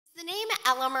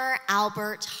Elmer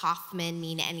Albert Hoffman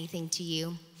mean anything to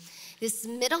you? This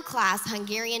middle-class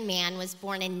Hungarian man was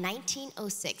born in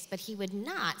 1906, but he would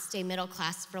not stay middle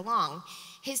class for long.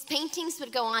 His paintings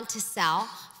would go on to sell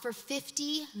for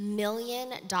 $50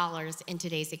 million in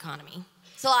today's economy.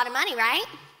 It's a lot of money, right?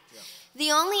 Yeah.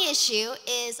 The only issue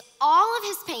is all of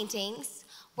his paintings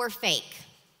were fake.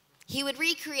 He would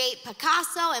recreate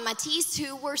Picasso and Matisse,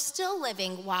 who were still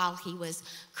living while he was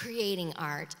creating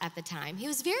art at the time. He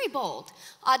was very bold,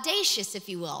 audacious, if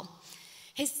you will.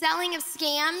 His selling of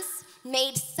scams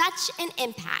made such an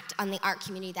impact on the art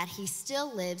community that he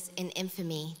still lives in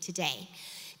infamy today.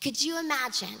 Could you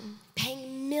imagine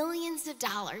paying millions of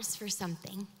dollars for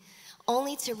something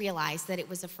only to realize that it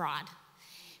was a fraud?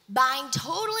 Buying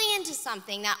totally into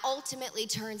something that ultimately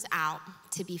turns out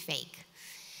to be fake.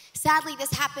 Sadly,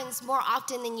 this happens more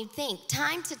often than you'd think,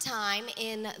 time to time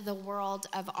in the world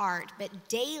of art, but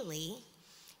daily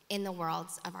in the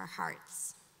worlds of our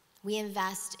hearts. We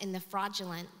invest in the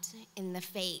fraudulent, in the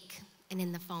fake, and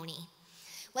in the phony.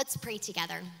 Let's pray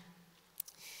together.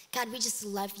 God, we just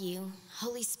love you.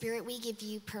 Holy Spirit, we give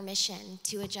you permission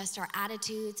to adjust our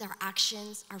attitudes, our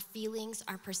actions, our feelings,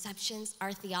 our perceptions,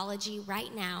 our theology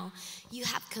right now. You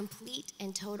have complete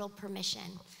and total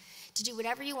permission to do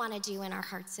whatever you want to do in our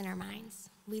hearts and our minds.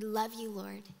 We love you,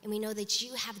 Lord, and we know that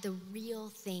you have the real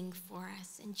thing for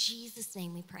us. In Jesus'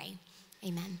 name we pray.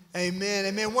 Amen. Amen.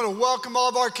 Amen. I want to welcome all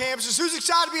of our campuses. Who's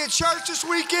excited to be at church this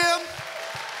weekend?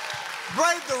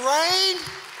 Brave the rain.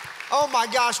 Oh my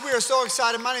gosh, we are so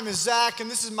excited. My name is Zach,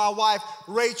 and this is my wife,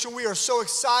 Rachel. We are so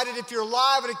excited. If you're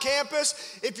live at a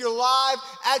campus, if you're live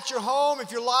at your home,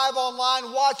 if you're live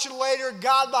online, watching later,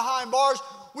 God behind bars,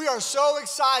 we are so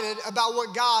excited about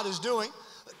what God is doing.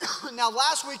 Now,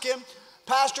 last weekend,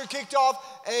 Pastor kicked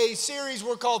off a series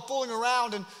we're called Fooling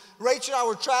Around, and Rachel and I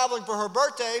were traveling for her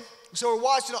birthday, so we're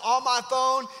watching it on my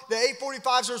phone, the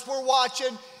 8:45 service, we're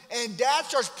watching, and Dad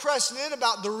starts pressing in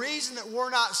about the reason that we're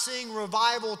not seeing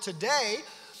revival today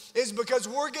is because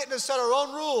we're getting to set our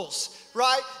own rules,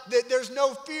 right? That there's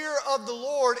no fear of the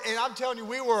Lord, and I'm telling you,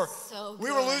 we were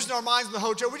losing our minds in the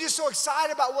hotel. We're just so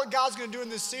excited about what God's going to do in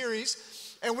this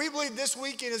series, and we believe this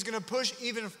weekend is going to push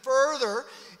even further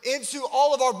into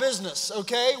all of our business,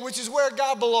 okay? Which is where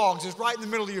God belongs, is right in the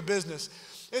middle of your business.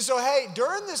 And so, hey,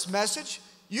 during this message,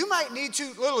 you might need to,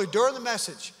 literally during the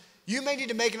message, you may need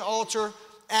to make an altar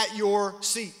at your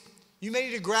seat. You may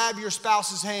need to grab your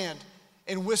spouse's hand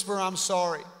and whisper, I'm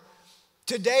sorry.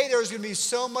 Today, there's going to be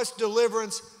so much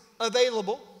deliverance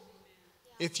available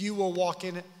if you will walk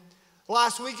in it.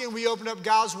 Last weekend, we opened up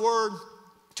God's Word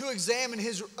to examine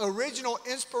His original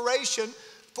inspiration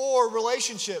for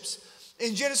relationships.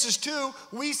 In Genesis 2,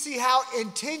 we see how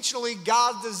intentionally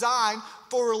God's design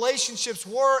for relationships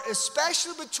were,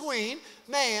 especially between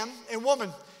man and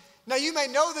woman. Now, you may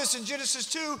know this in Genesis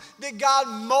 2, that God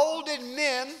molded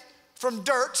men from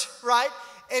dirt, right?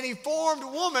 And He formed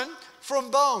woman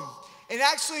from bone. And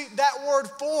actually, that word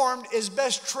formed is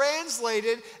best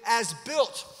translated as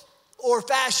built or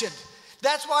fashioned.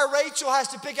 That's why Rachel has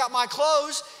to pick out my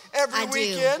clothes every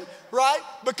weekend, right?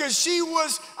 Because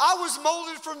I was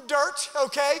molded from dirt,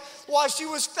 okay? While she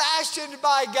was fashioned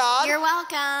by God. You're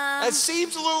welcome. It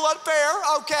seems a little unfair,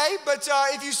 okay? But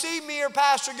if you see me or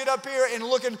Pastor get up here and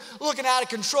looking out of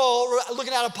control,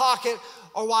 looking out of pocket,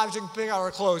 our wives can pick out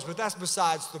our clothes, but that's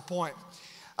besides the point.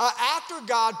 After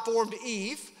God formed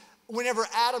Eve, whenever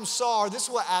Adam saw her, this is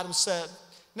what Adam said.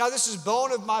 Now this is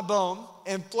bone of my bone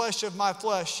and flesh of my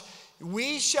flesh.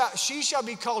 She shall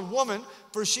be called woman,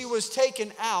 for she was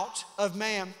taken out of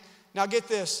man. Now get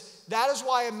this. That is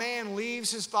why a man leaves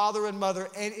his father and mother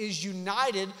and is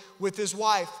united with his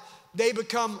wife. They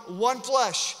become one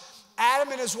flesh.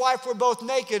 Adam and his wife were both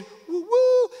naked,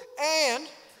 and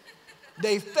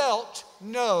they felt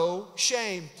no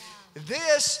shame.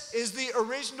 This is the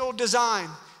original design.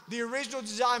 The original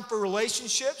design for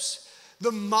relationships,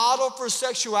 the model for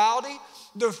sexuality,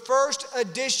 the first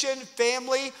edition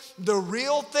family, the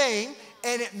real thing.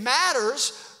 And it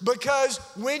matters because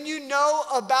when you know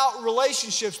about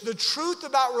relationships, the truth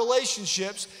about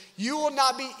relationships, you will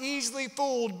not be easily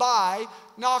fooled by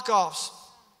knockoffs.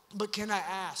 But can I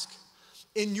ask,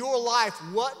 in your life,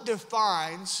 what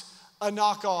defines a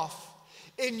knockoff?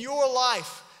 In your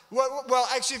life, well,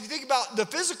 actually, if you think about the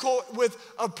physical with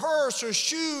a purse or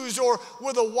shoes or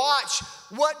with a watch,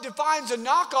 what defines a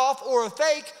knockoff or a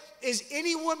fake is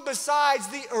anyone besides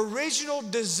the original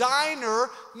designer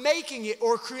making it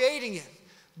or creating it.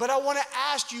 But I want to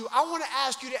ask you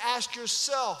to ask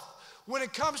yourself, when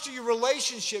it comes to your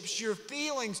relationships, your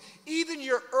feelings, even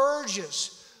your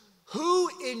urges, who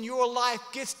in your life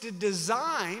gets to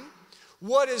design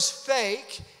what is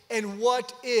fake and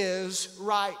what is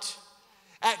right.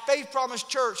 At Faith Promise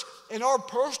Church, in our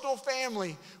personal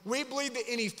family, we believe that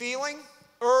any feeling,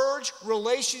 urge,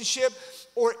 relationship,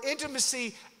 or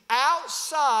intimacy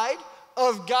outside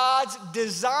of God's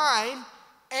design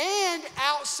and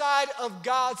outside of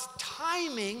God's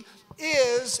timing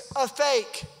is a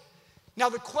fake. Now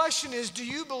the question is, do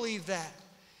you believe that?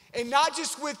 And not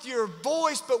just with your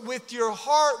voice, but with your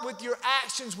heart, with your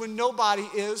actions when nobody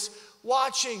is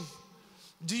watching.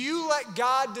 Do you let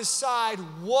God decide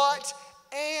what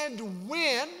and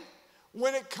when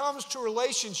it comes to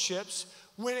relationships,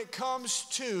 when it comes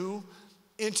to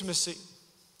intimacy?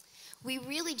 We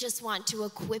really just want to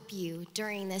equip you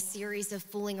during this series of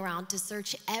Fooling Around to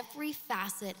search every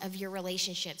facet of your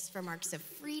relationships for marks of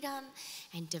freedom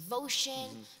and devotion,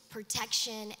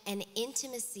 protection, and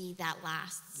intimacy that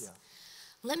lasts. Yeah.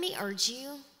 Let me urge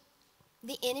you,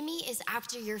 the enemy is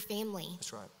after your family.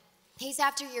 That's right. He's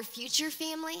after your future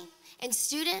family. And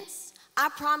students, I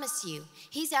promise you,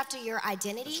 he's after your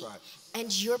identity. That's right.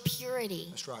 And your purity.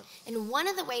 That's right. And one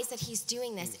of the ways that he's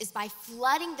doing this is by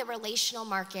flooding the relational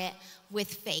market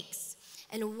with fakes.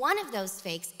 And one of those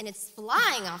fakes, and it's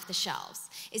flying off the shelves,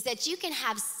 is that you can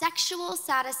have sexual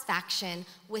satisfaction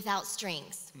without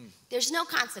strings. There's no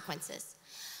consequences.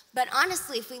 But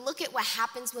honestly, if we look at what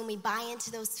happens when we buy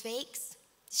into those fakes,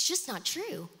 it's just not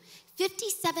true.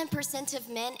 57% of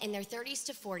men in their 30s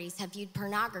to 40s have viewed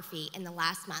pornography in the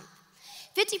last month.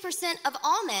 50% of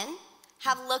all men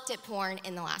have looked at porn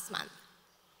in the last month.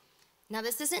 Now,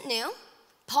 this isn't new.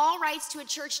 Paul writes to a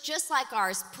church just like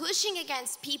ours, pushing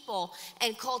against people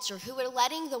and culture who are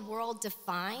letting the world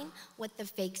define what the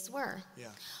fakes were. Yeah.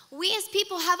 We as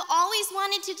people have always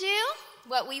wanted to do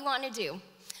what we want to do.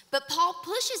 But Paul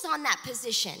pushes on that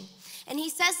position. And he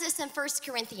says this in 1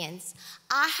 Corinthians,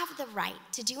 I have the right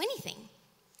to do anything,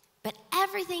 but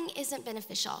everything isn't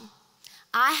beneficial.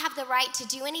 I have the right to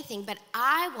do anything, but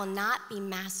I will not be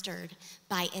mastered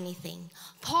by anything.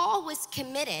 Paul was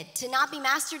committed to not be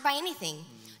mastered by anything.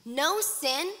 No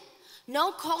sin,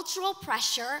 no cultural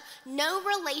pressure, no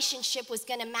relationship was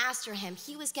going to master him.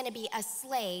 He was going to be a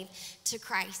slave to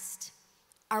Christ.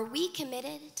 Are we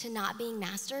committed to not being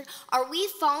mastered? Are we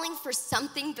falling for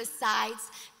something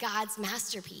besides God's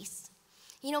masterpiece?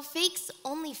 You know, fakes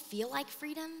only feel like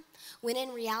freedom when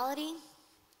in reality,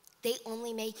 they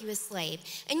only make you a slave.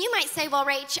 And you might say, well,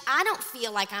 Rach, I don't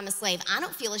feel like I'm a slave. I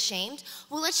don't feel ashamed.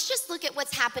 Well, let's just look at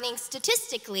what's happening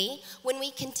statistically when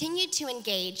we continue to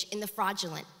engage in the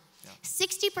fraudulent.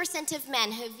 60% of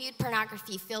men who viewed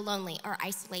pornography feel lonely or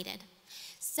isolated.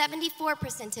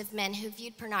 74% of men who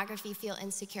viewed pornography feel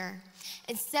insecure.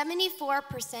 And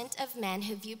 74% of men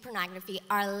who view pornography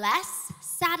are less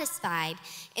satisfied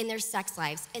in their sex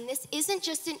lives. And this isn't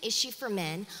just an issue for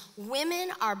men. Women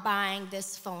are buying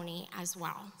this phony as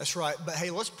well. That's right. But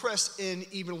hey, let's press in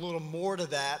even a little more to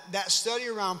that. That study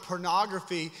around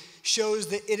pornography shows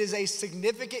that it is a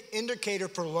significant indicator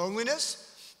for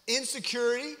loneliness,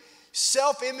 insecurity,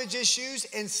 self-image issues,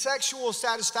 and sexual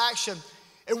satisfaction.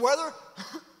 And whether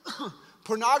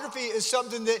pornography is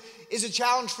something that is a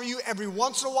challenge for you every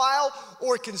once in a while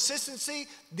or consistency,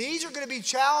 these are going to be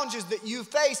challenges that you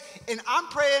face. And I'm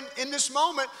praying in this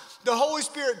moment, the Holy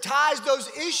Spirit ties those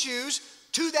issues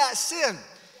to that sin.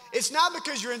 It's not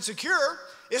because you're insecure.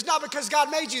 It's not because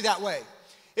God made you that way.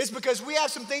 It's because we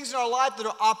have some things in our life that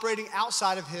are operating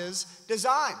outside of His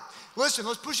design. Listen,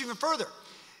 let's push even further.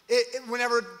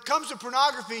 Whenever it comes to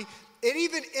pornography, it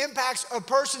even impacts a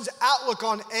person's outlook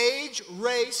on age,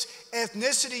 race,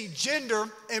 ethnicity, gender,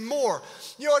 and more.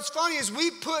 You know, what's funny is we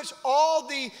put all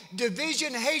the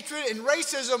division, hatred, and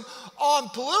racism on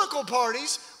political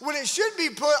parties when it should be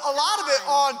put, a lot of it,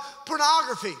 on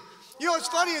pornography. You know, what's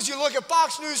funny is you look at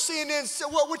Fox News,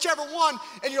 CNN, whichever one,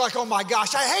 and you're like, oh my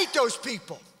gosh, I hate those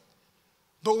people.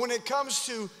 But when it comes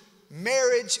to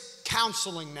marriage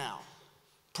counseling now,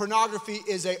 pornography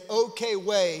is an okay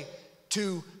way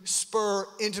to spur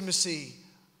intimacy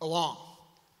along.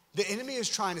 The enemy is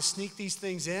trying to sneak these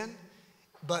things in,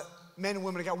 but men and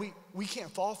women of God, we can't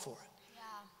fall for it. Yeah.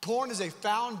 Porn is a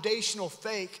foundational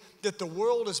fake that the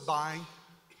world is buying,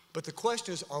 but the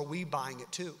question is, are we buying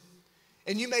it too?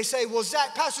 And you may say, well,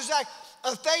 Zach, Pastor Zach,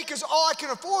 a fake is all I can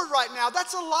afford right now.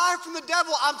 That's a lie from the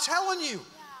devil, I'm telling you.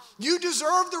 You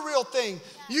deserve the real thing.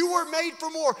 You were made for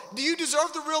more. Do you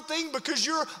deserve the real thing because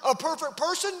you're a perfect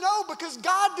person? No, because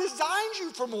God designed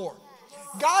you for more.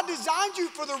 God designed you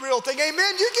for the real thing.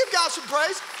 Amen. You give God some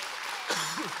praise.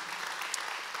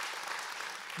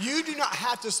 You do not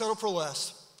have to settle for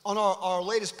less. On our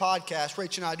latest podcast,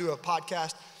 Rach and I do a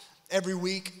podcast every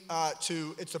week.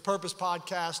 It's the Purpose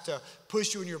Podcast to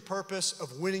push you in your purpose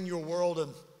of winning your world.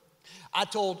 And I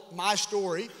told my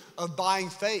story of buying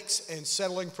fakes and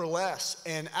settling for less.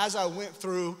 And as I went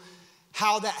through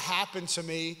how that happened to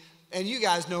me, and you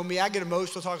guys know me, I get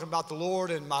emotional talking about the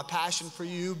Lord and my passion for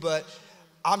you, but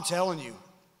I'm telling you,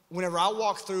 whenever I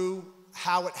walk through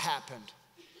how it happened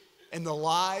and the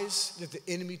lies that the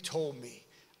enemy told me,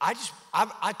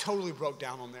 I totally broke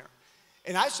down on there.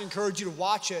 And I just encourage you to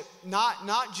watch it,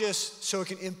 not just so it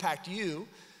can impact you,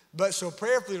 but so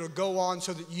prayerfully it'll go on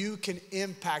so that you can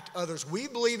impact others. We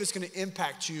believe it's going to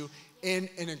impact you in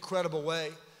an incredible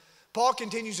way. Paul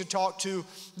continues to talk to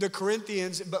the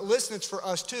Corinthians, but listen, it's for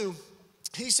us too.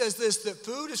 He says this, that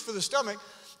food is for the stomach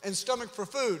and stomach for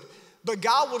food, but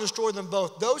God will destroy them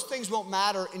both. Those things won't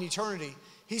matter in eternity.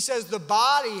 He says the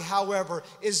body, however,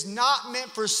 is not meant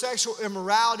for sexual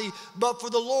immorality, but for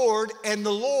the Lord, and the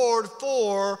Lord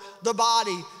for the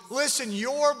body. Listen,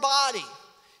 your body,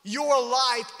 your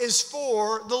life is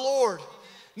for the Lord.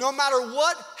 No matter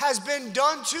what has been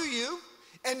done to you,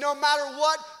 and no matter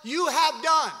what you have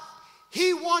done,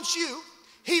 He wants you,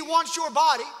 He wants your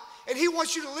body, and He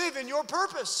wants you to live in your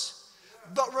purpose.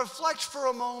 But reflect for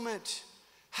a moment.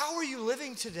 How are you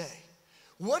living today?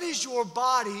 What is your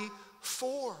body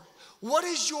for? What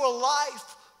is your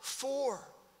life for?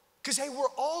 Because, hey, we're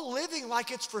all living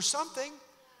like it's for something.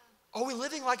 Are we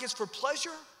living like it's for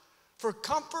pleasure, for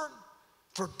comfort,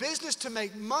 for business, to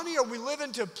make money? Are we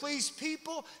living to please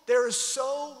people? There is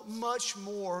so much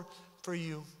more for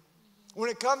you. When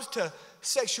it comes to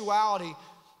sexuality,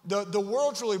 the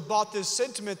world's really bought this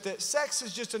sentiment that sex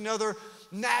is just another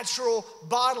natural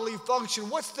bodily function.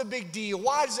 What's the big deal?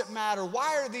 Why does it matter?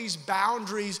 Why are these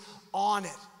boundaries on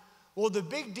it? Well, the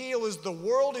big deal is the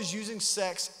world is using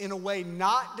sex in a way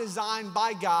not designed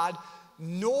by God,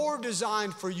 nor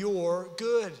designed for your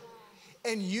good.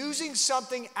 And using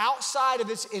something outside of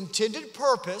its intended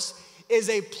purpose is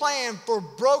a plan for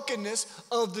brokenness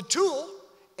of the tool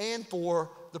and for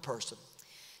the person.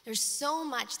 There's so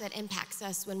much that impacts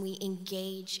us when we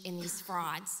engage in these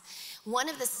frauds. One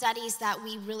of the studies that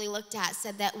we really looked at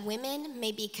said that women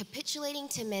may be capitulating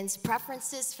to men's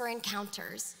preferences for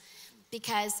encounters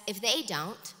because if they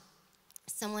don't,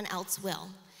 someone else will.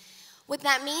 What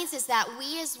that means is that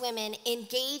we as women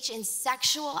engage in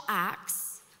sexual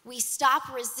acts. We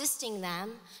stop resisting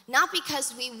them, not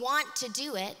because we want to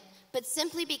do it, but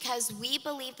simply because we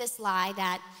believe this lie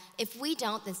that if we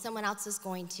don't, then someone else is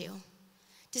going to.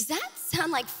 Does that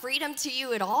sound like freedom to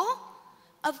you at all?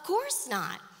 Of course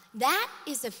not. That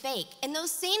is a fake. And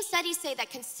those same studies say that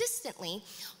consistently,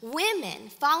 women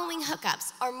following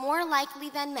hookups are more likely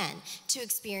than men to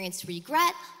experience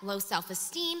regret, low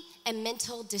self-esteem, and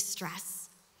mental distress.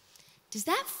 Does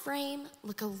that frame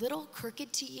look a little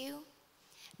crooked to you?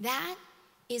 That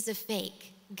is a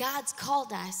fake. God's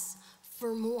called us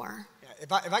for more.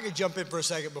 If I could jump in for a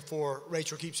second before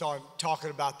Rachel keeps on talking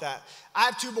about that. I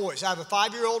have two boys. I have a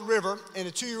 5-year-old River and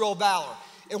a 2-year-old Valor.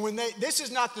 And when this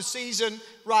is not the season,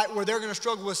 right, where they're going to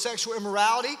struggle with sexual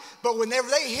immorality, but whenever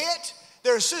they hit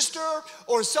their sister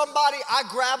or somebody, I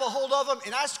grab a hold of them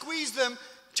and I squeeze them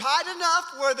tight enough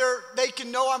where they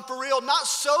can know I'm for real. Not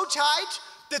so tight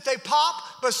that they pop,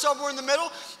 but somewhere in the middle.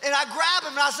 And I grab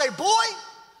them and I say, boy,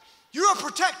 you're a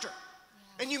protector.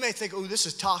 And you may think, oh, this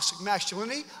is toxic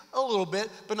masculinity. A little bit,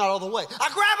 but not all the way. I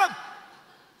grab him.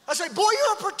 I say, boy,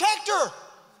 you're a protector.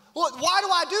 Well, why do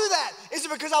I do that? Is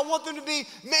it because I want them to be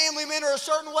manly men or a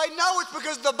certain way? No, it's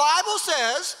because the Bible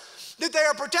says that they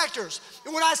are protectors.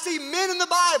 And when I see men in the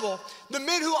Bible, the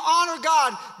men who honor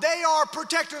God, they are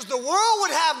protectors. The world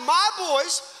would have my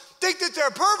boys think that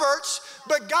they're perverts,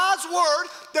 but God's word,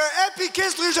 they're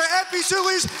epi-kisslers, they're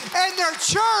epi-sulies, and their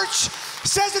church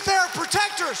says that they are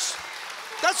protectors.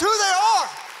 That's who they are.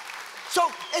 So,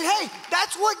 and hey,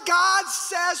 that's what God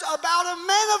says about a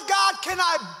man of God. Can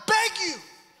I beg you?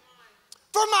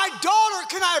 For my daughter,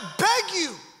 can I beg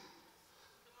you?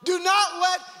 Do not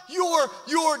let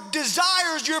your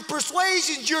desires, your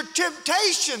persuasions, your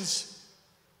temptations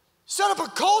set up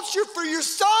a culture for your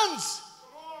sons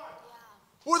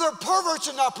where they're perverts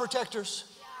and not protectors.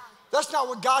 That's not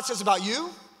what God says about you.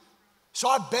 So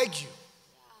I beg you.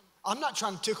 I'm not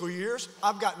trying to tickle your ears.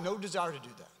 I've got no desire to do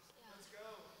that.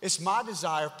 It's my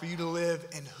desire for you to live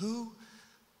in who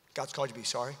God's called you to be.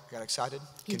 Sorry, I got excited.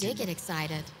 You did get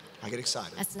excited. I get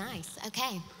excited. That's nice.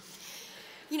 Okay.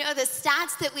 You know, the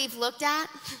stats that we've looked at,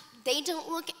 they don't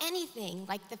look anything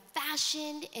like the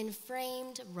fashioned and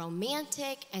framed,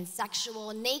 romantic and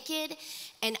sexual, naked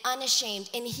and unashamed.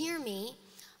 And hear me,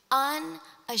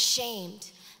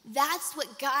 unashamed. That's what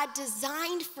God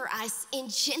designed for us in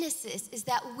Genesis, is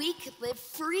that we could live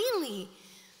freely.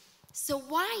 So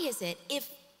why is it, if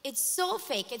It's so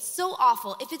fake, it's so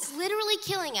awful. If it's literally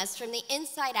killing us from the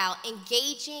inside out,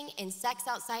 engaging in sex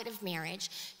outside of marriage,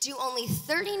 do only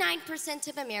 39%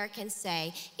 of Americans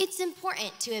say it's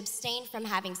important to abstain from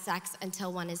having sex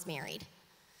until one is married?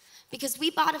 Because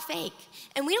we bought a fake,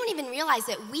 and we don't even realize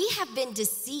that we have been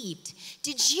deceived.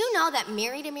 Did you know that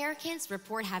married Americans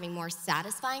report having more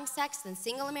satisfying sex than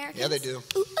single Americans? Yeah, they do.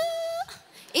 Ooh, ooh.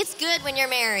 It's good when you're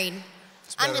married.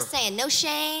 I'm just saying, no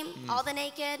shame, all the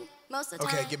naked, most of the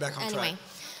time. Okay, get back on anyway.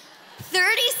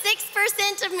 track.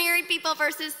 36% of married people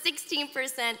versus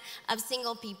 16% of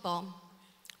single people.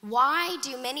 Why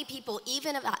do many people,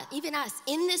 even us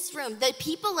in this room, the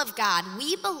people of God,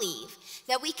 we believe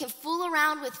that we can fool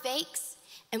around with fakes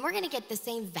and we're gonna get the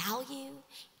same value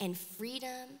and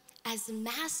freedom as a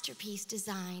masterpiece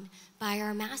designed by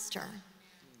our master?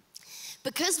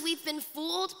 Because we've been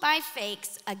fooled by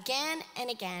fakes again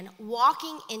and again,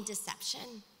 walking in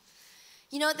deception.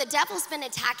 You know, the devil's been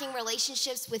attacking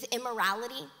relationships with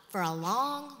immorality for a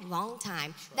long, long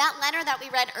time. That letter that we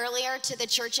read earlier to the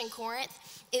church in Corinth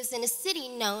is in a city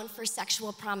known for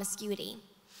sexual promiscuity.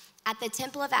 At the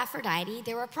temple of Aphrodite,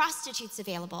 there were prostitutes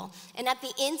available, and at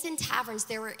the inns and taverns,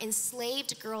 there were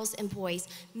enslaved girls and boys,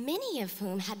 many of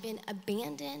whom had been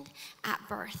abandoned at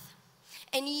birth.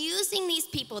 And using these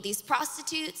people, these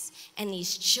prostitutes and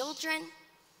these children,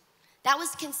 that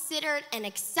was considered an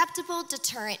acceptable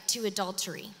deterrent to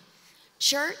adultery.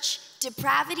 Church,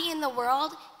 depravity in the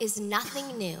world is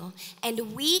nothing new,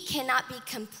 and we cannot be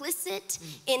complicit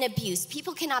in abuse.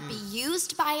 People cannot be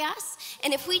used by us,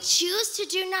 and if we choose to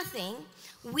do nothing,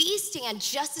 we stand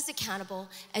just as accountable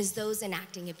as those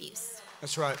enacting abuse.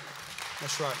 That's right.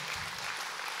 That's right.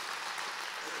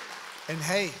 And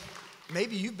hey,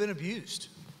 maybe you've been abused.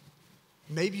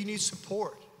 Maybe you need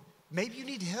support. Maybe you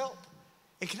need help.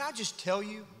 And can I just tell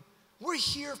you, we're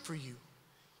here for you.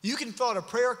 You can fill out a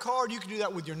prayer card. You can do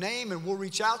that with your name, and we'll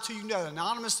reach out to you. You can do that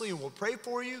anonymously, and we'll pray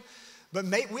for you. But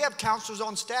we have counselors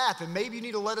on staff, and maybe you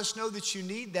need to let us know that you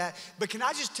need that. But can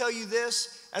I just tell you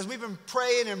this? As we've been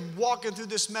praying and walking through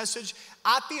this message,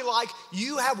 I feel like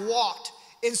you have walked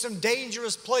in some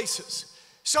dangerous places.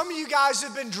 Some of you guys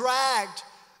have been dragged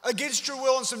against your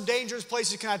will in some dangerous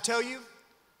places. Can I tell you?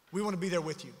 We want to be there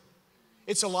with you.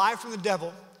 It's a lie from the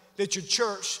devil that your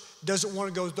church doesn't want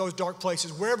to go to those dark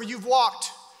places. Wherever you've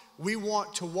walked, we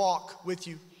want to walk with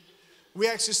you. We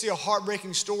actually see a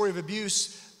heartbreaking story of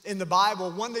abuse in the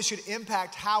Bible, one that should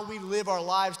impact how we live our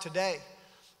lives today.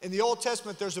 In the Old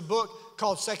Testament, there's a book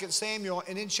called 2 Samuel,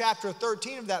 and in chapter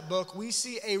 13 of that book, we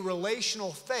see a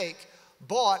relational fake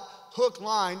bought hook,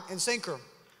 line, and sinker.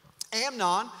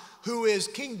 Amnon, who is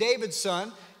King David's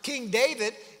son, King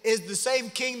David is the same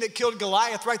king that killed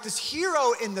Goliath, right? This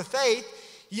hero in the faith,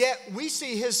 yet we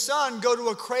see his son go to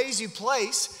a crazy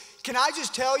place. Can I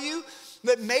just tell you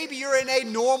that maybe you're in a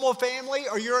normal family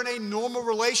or you're in a normal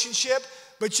relationship,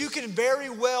 but you can very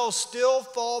well still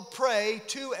fall prey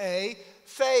to a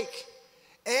fake.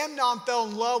 Amnon fell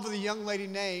in love with a young lady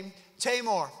named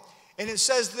Tamar. And it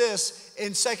says this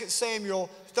in 2 Samuel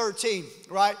 13,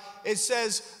 right? It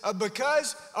says,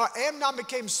 because Amnon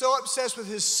became so obsessed with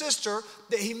his sister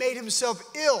that he made himself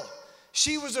ill.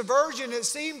 She was a virgin. It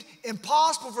seemed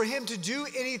impossible for him to do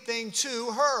anything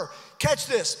to her. Catch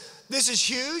this. This is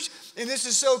huge, and this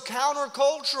is so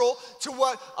countercultural to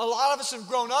what a lot of us have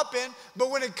grown up in. But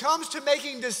when it comes to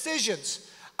making decisions,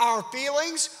 our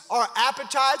feelings, our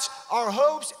appetites, our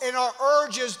hopes, and our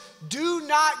urges do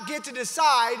not get to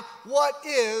decide what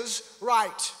is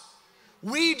right.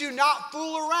 We do not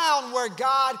fool around where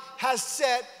God has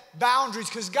set boundaries,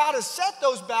 because God has set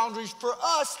those boundaries for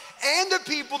us and the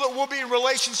people that we'll be in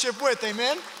relationship with.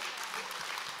 Amen?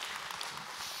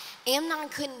 Amnon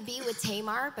couldn't be with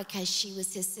Tamar because she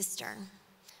was his sister.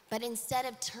 But instead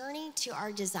of turning to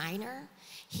our designer,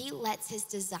 he lets his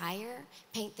desire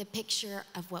paint the picture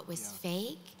of what was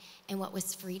fake and what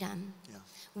was freedom. Yeah.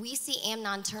 We see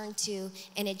Amnon turn to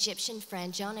an Egyptian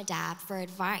friend, Jonadab, for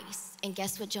advice. And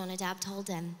guess what Jonadab told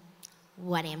him?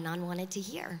 What Amnon wanted to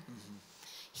hear. Mm-hmm.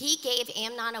 He gave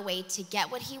Amnon a way to get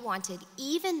what he wanted,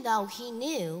 even though he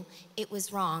knew it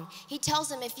was wrong. He tells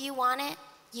him, if you want it,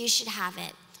 you should have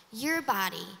it. Your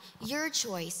body, your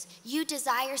choice. You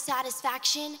desire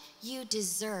satisfaction, you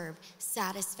deserve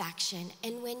satisfaction.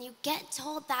 And when you get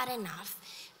told that enough,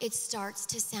 it starts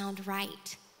to sound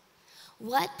right.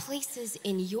 What places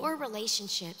in your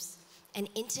relationships and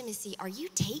intimacy are you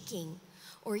taking?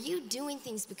 Or are you doing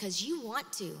things because you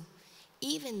want to,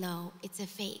 even though it's a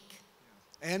fake?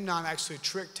 Amnon actually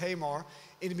tricked Tamar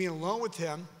into being alone with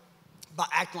him by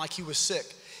acting like he was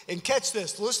sick. And catch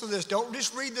this, listen to this, don't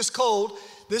just read this cold.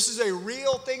 This is a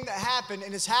real thing that happened,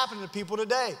 and it's happening to people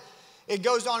today. It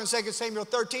goes on in 2 Samuel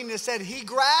 13, and it said, he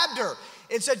grabbed her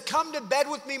and said, come to bed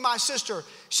with me, my sister.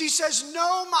 She says,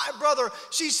 no, my brother.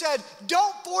 She said,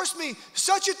 don't force me.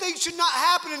 Such a thing should not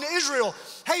happen in Israel.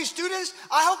 Hey, students,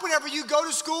 I hope whenever you go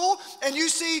to school and you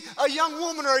see a young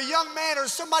woman or a young man or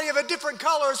somebody of a different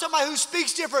color or somebody who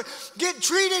speaks different get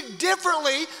treated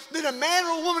differently than a man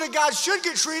or a woman of God should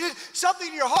get treated, something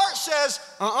in your heart says,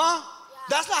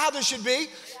 that's not how this should be,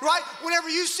 right? Whenever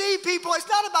you see people, it's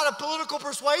not about a political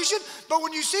persuasion, but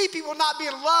when you see people not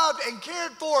being loved and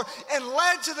cared for and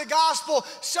led to the gospel,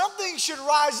 something should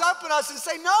rise up in us and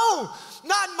say, no,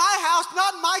 not in my house,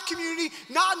 not in my community,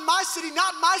 not in my city,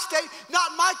 not in my state,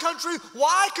 not in my country.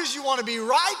 Why? Because you want to be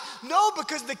right? No,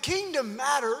 because the kingdom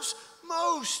matters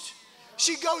most.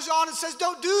 She goes on and says,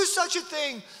 don't do such a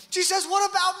thing. She says, what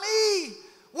about me?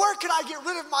 Where can I get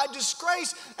rid of my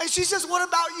disgrace? And she says, what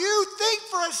about you? Think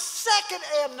for a second,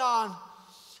 Amnon.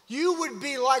 You would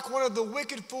be like one of the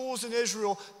wicked fools in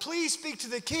Israel. Please speak to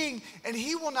the king, and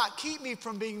he will not keep me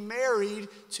from being married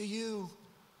to you.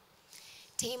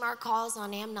 Tamar calls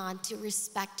on Amnon to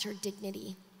respect her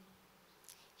dignity.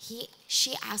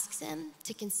 She asks him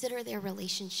to consider their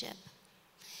relationship.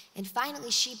 And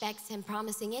finally, she begs him,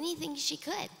 promising anything she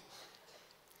could.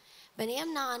 But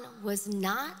Amnon was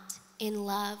not in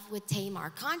love with Tamar,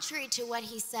 contrary to what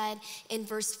he said in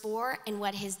verse 4 and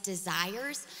what his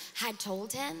desires had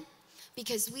told him,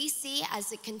 because we see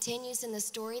as it continues in the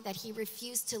story that he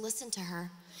refused to listen to her.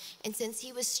 And since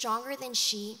he was stronger than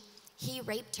she, he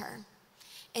raped her.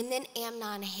 And then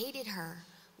Amnon hated her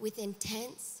with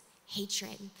intense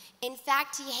hatred. In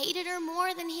fact, he hated her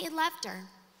more than he had loved her.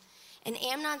 And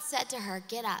Amnon said to her,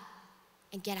 get up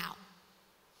and get out.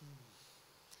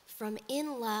 From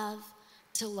in love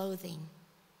to loathing.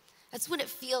 That's what it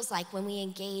feels like when we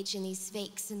engage in these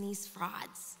fakes and these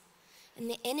frauds. And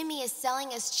the enemy is selling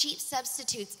us cheap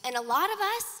substitutes. And a lot of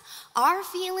us, our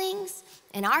feelings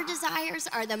and our desires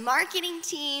are the marketing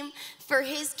team for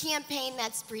his campaign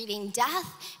that's breeding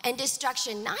death and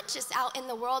destruction, not just out in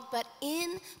the world, but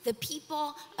in the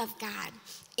people of God.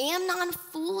 Amnon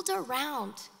fooled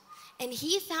around, and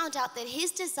he found out that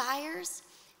his desires,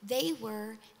 they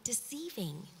were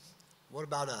deceiving. What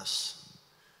about us?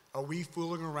 Are we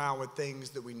fooling around with things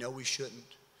that we know we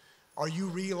shouldn't? Are you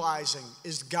realizing,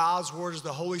 is God's word, is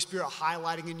the Holy Spirit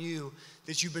highlighting in you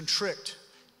that you've been tricked,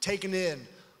 taken in,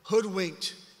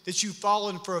 hoodwinked, that you've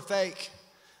fallen for a fake?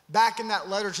 Back in that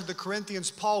letter to the Corinthians,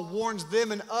 Paul warns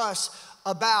them and us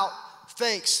about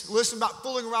fakes. Listen, about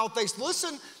fooling around with fakes.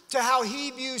 Listen to how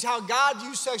God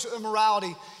views sexual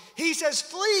immorality. He says,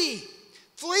 flee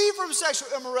from sexual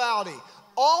immorality.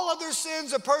 All other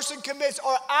sins a person commits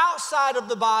are outside of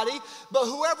the body, but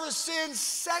whoever sins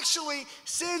sexually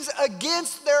sins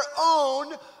against their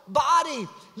own body.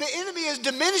 The enemy is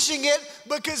diminishing it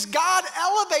because God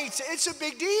elevates it. It's a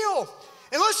big deal.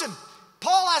 And listen,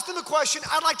 Paul asked them a question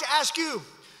I'd like to ask you.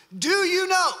 Do you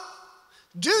know,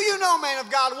 man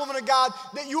of God, woman of God,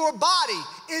 that your body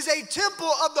is a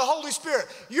temple of the Holy Spirit?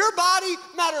 Your body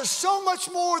matters so much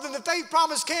more than the Faith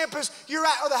Promise campus you're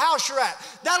at or the house you're at.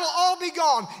 That'll all be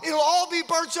gone. It'll all be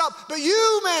burnt up. But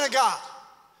you, man of God,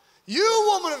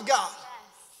 you, woman of God,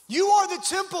 you are the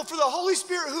temple for the Holy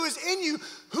Spirit who is in you,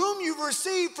 whom you've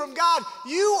received from God.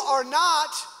 You are not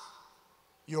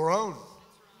your own.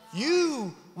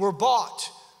 You were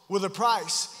bought with a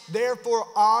price. Therefore,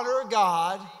 honor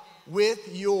God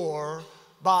with your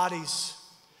bodies.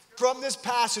 From this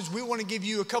passage, we want to give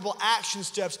you a couple action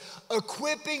steps,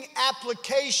 equipping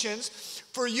applications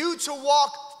for you to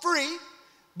walk free,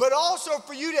 but also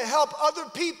for you to help other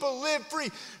people live free,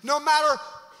 no matter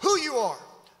who you are,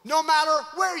 no matter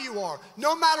where you are,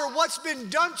 no matter what's been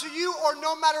done to you, or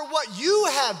no matter what you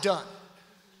have done.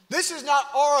 This is not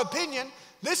our opinion.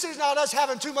 This is not us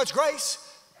having too much grace.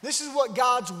 This is what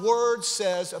God's word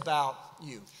says about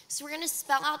you. So we're going to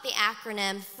spell out the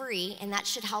acronym FREE, and that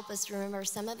should help us remember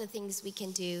some of the things we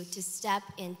can do to step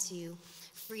into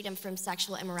freedom from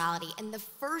sexual immorality. And the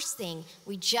first thing,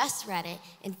 we just read it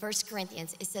in 1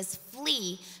 Corinthians, it says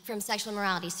flee from sexual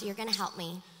immorality. So you're going to help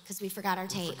me because we forgot our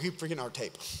tape. Keep forgetting our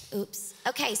tape. Oops.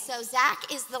 Okay, so Zach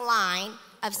is the line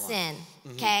of sin,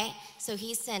 okay? So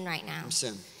he's sin right now. I'm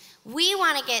sin. We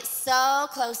want to get so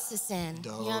close to sin.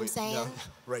 You know what I'm saying? No.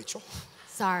 Rachel.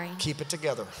 Sorry. Keep it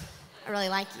together. I really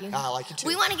like you. I like you too.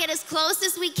 We want to get as close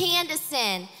as we can to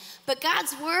sin. But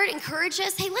God's word encourages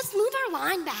us, hey, let's move our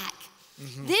line back.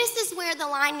 This is where the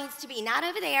line needs to be, not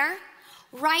over there,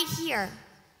 right here.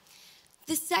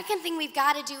 The second thing we've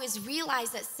got to do is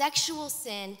realize that sexual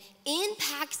sin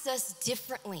impacts us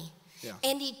differently.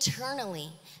 and eternally.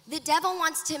 The devil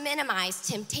wants to minimize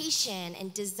temptation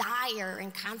and desire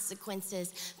and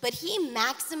consequences, but he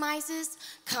maximizes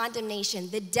condemnation.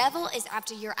 The devil is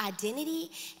after your identity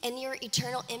and your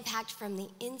eternal impact from the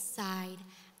inside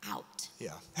out. Yeah.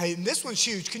 Hey, and this one's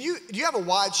huge. Do you have a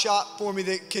wide shot for me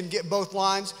that can get both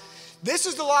lines? This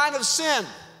is the line of sin.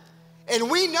 And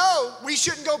we know we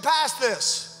shouldn't go past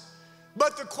this.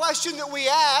 But the question that we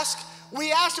asked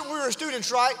it when we were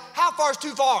students, right? How far is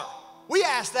too far? We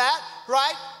asked that,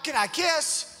 right? Can I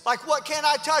kiss? Like, what can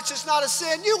I touch? It's not a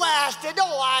sin. You asked it. Don't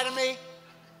lie to me.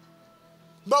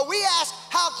 But we asked,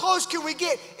 how close can we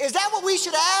get? Is that what we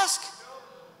should ask?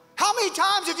 How many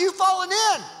times have you fallen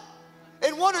in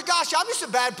and wondered, gosh, I'm just a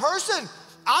bad person.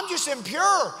 I'm just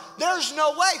impure. There's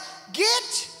no way.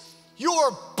 Get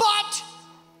your butt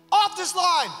off this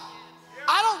line.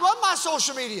 I don't run my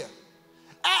social media.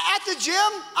 At the gym,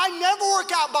 I never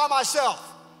work out by myself.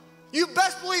 You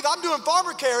best believe I'm doing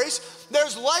farmer carries.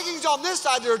 There's leggings on this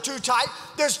side that are too tight.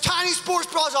 There's tiny sports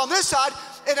bras on this side.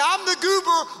 And I'm the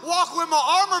goober walking with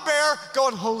my armor bearer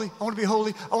going, holy, I want to be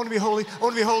holy, I want to be holy, I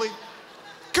want to be holy.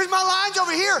 Because my line's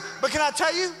over here. But can I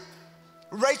tell you,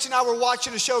 Rach and I were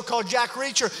watching a show called Zac and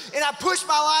Rachel, and I pushed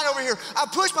my line over here. I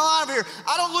pushed my line over here.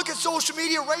 I don't look at social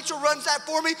media. Rachel runs that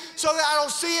for me so that I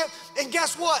don't see it. And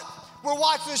guess what? We're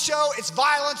watching the show. It's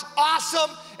violence,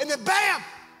 awesome. And then bam,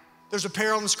 there's a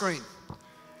pair on the screen.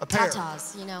 A pair.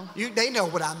 Tatas, you know. They know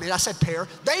what I meant. I said pair.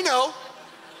 They know.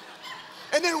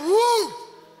 And then woo,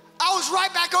 I was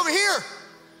right back over here,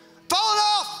 falling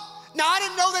off. Now, I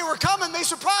didn't know they were coming. They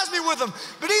surprised me with them.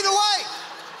 But either way,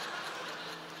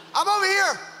 I'm over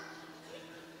here.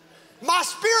 My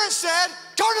spirit said,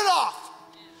 turn it off.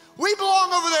 We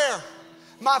belong over there.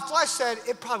 My flesh said,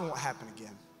 it probably won't happen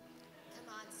again.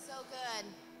 Come on, so good.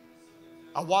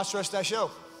 I watched the rest of that show.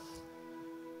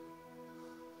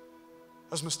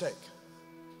 That was a mistake.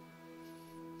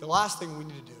 The last thing we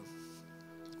need to do,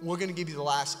 we're going to give you the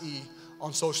last E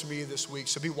on social media this week,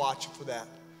 so be watching for that.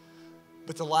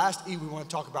 But the last E we want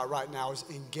to talk about right now is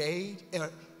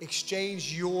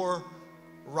exchange your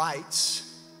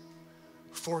rights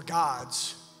for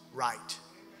God's right.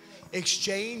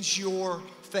 Exchange your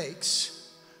fakes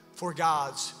for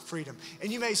God's freedom.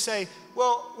 And you may say,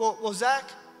 well, Zach,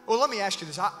 let me ask you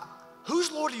this.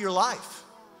 Who's Lord of your life?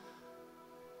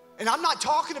 And I'm not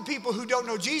talking to people who don't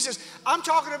know Jesus. I'm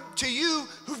talking to you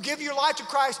who've given your life to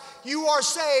Christ. You are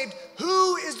saved.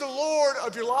 Who is the Lord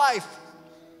of your life?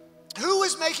 Who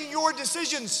is making your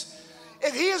decisions?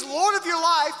 If he is Lord of your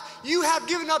life, you have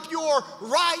given up your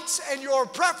rights and your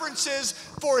preferences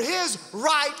for his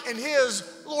right and his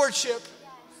lordship.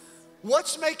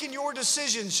 What's making your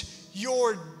decisions?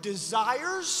 Your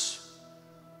desires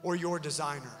or your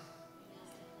designer?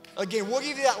 Again, we'll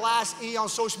give you that last E on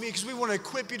social media because we want to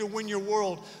equip you to win your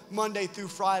world Monday through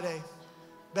Friday.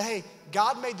 But hey,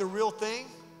 God made the real thing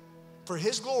for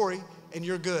his glory and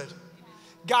your good.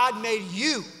 God made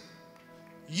you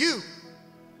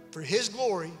for his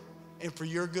glory and for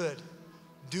your good.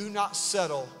 Do not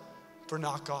settle for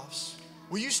knockoffs.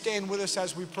 Will you stand with us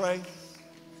as we pray?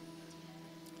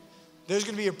 There's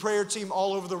going to be a prayer team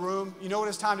all over the room. You know what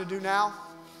it's time to do now?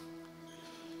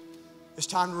 It's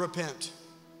time to repent.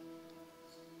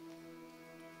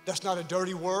 That's not a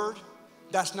dirty word.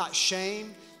 That's not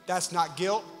shame. That's not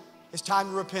guilt. It's time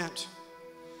to repent.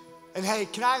 And hey,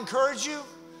 can I encourage you?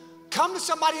 Come to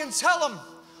somebody and tell them.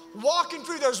 Walking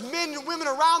through, there's men and women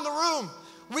around the room.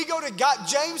 We go to God.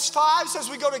 James 5 says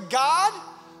we go to God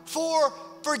for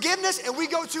forgiveness and we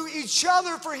go to each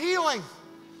other for healing.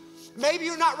 Maybe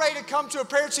you're not ready to come to a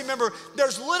prayer team member.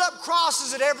 There's lit up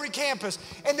crosses at every campus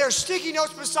and there's sticky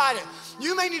notes beside it.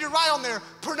 You may need to write on there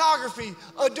pornography,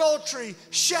 adultery,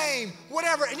 shame,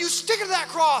 whatever, and you stick it to that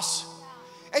cross.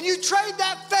 And you trade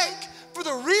that fake for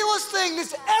the realest thing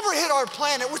that's ever hit our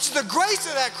planet, which is the grace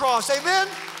of that cross. Amen?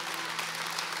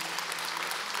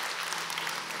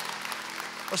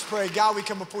 Let's pray. God, we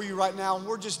come before you right now, and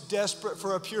we're just desperate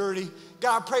for a purity.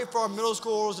 God, I pray for our middle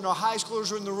schoolers and our high schoolers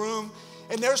who are in the room.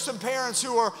 And there's some parents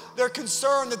they're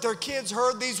concerned that their kids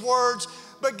heard these words.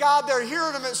 But God, they're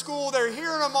hearing them at school. They're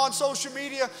hearing them on social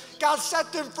media. God,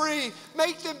 set them free.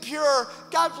 Make them pure.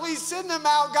 God, please send them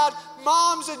out. God,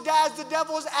 moms and dads, the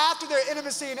devil is after their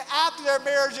intimacy and after their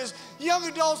marriages. Young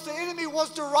adults, the enemy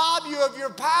wants to rob you of your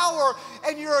power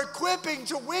and your equipping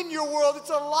to win your world. It's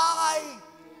a lie.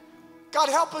 God,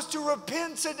 help us to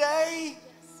repent today.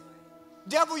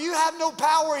 Devil, you have no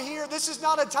power here. This is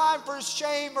not a time for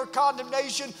shame or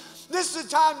condemnation. This is a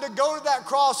time to go to that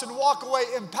cross and walk away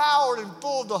empowered and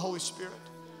full of the Holy Spirit.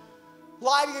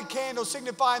 Lighting a candle,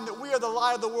 signifying that we are the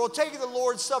light of the world, taking the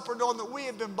Lord's Supper, knowing that we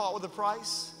have been bought with a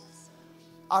price.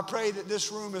 I pray that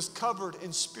this room is covered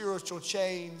in spiritual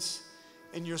chains,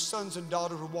 and your sons and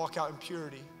daughters will walk out in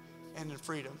purity and in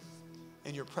freedom.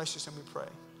 In your precious name we pray.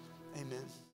 Amen.